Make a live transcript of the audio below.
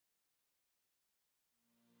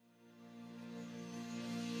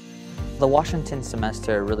The Washington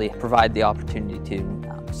semester really provided the opportunity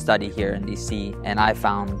to study here in D.C. and I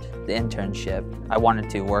found the internship. I wanted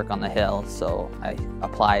to work on the Hill, so I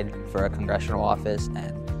applied for a congressional office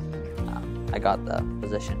and I got the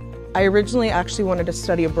position. I originally actually wanted to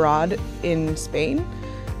study abroad in Spain,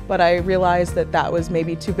 but I realized that that was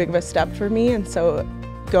maybe too big of a step for me, and so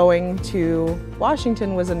going to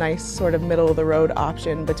Washington was a nice sort of middle-of-the-road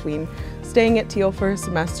option between staying at Thiel for a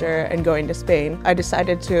semester and going to Spain. I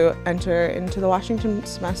decided to enter into the Washington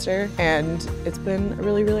semester, and it's been a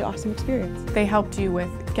really, really awesome experience. They helped you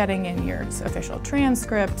with getting in your official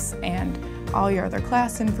transcripts and all your other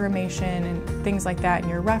class information and things like that, and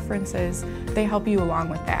your references. They help you along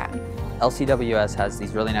with that. LCWS has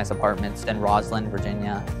these really nice apartments in Rosslyn,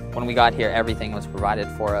 Virginia. When we got here, everything was provided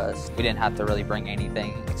for us. We didn't have to really bring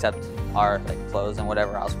anything except our clothes and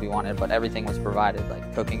whatever else we wanted, but everything was provided,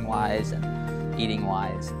 cooking-wise and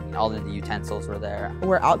eating-wise. All of the utensils were there.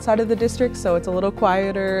 We're outside of the district, so it's a little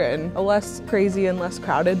quieter and less crazy and less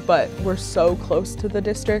crowded, but we're so close to the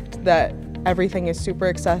district that everything is super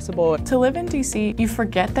accessible. To live in D.C., you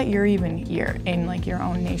forget that you're even here in your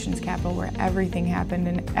own nation's capital where everything happened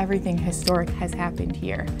and everything historic has happened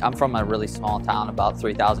here. I'm from a really small town, about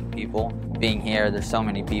 3,000 people. Being here, there's so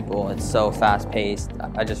many people, it's so fast-paced.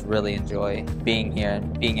 I just really enjoy being here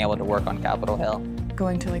and being able to work on Capitol Hill.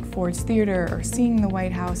 Going to Ford's Theater or seeing the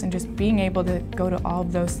White House and just being able to go to all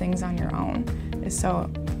of those things on your own is so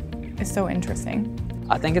interesting.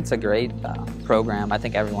 I think it's a great program. I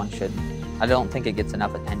think everyone should. I don't think it gets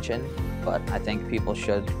enough attention, but I think people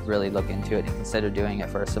should really look into it and consider doing it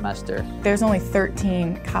for a semester. There's only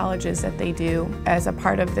 13 colleges that they do as a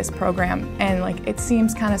part of this program, and it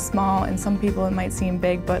seems kind of small, and some people it might seem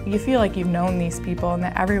big, but you feel like you've known these people and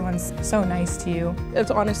that everyone's so nice to you. It's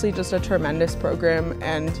honestly just a tremendous program,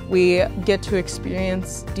 and we get to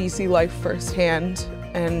experience DC life firsthand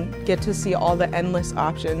and get to see all the endless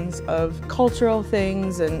options of cultural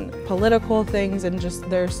things and political things, and just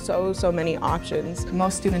there's so many options.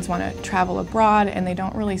 Most students want to travel abroad and they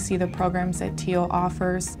don't really see the programs that Thiel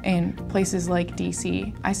offers in places like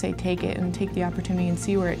DC. I say take it and take the opportunity and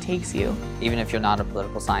see where it takes you. Even if you're not a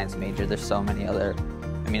political science major, there's so many other,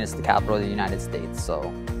 it's the capital of the United States, so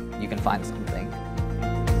you can find something.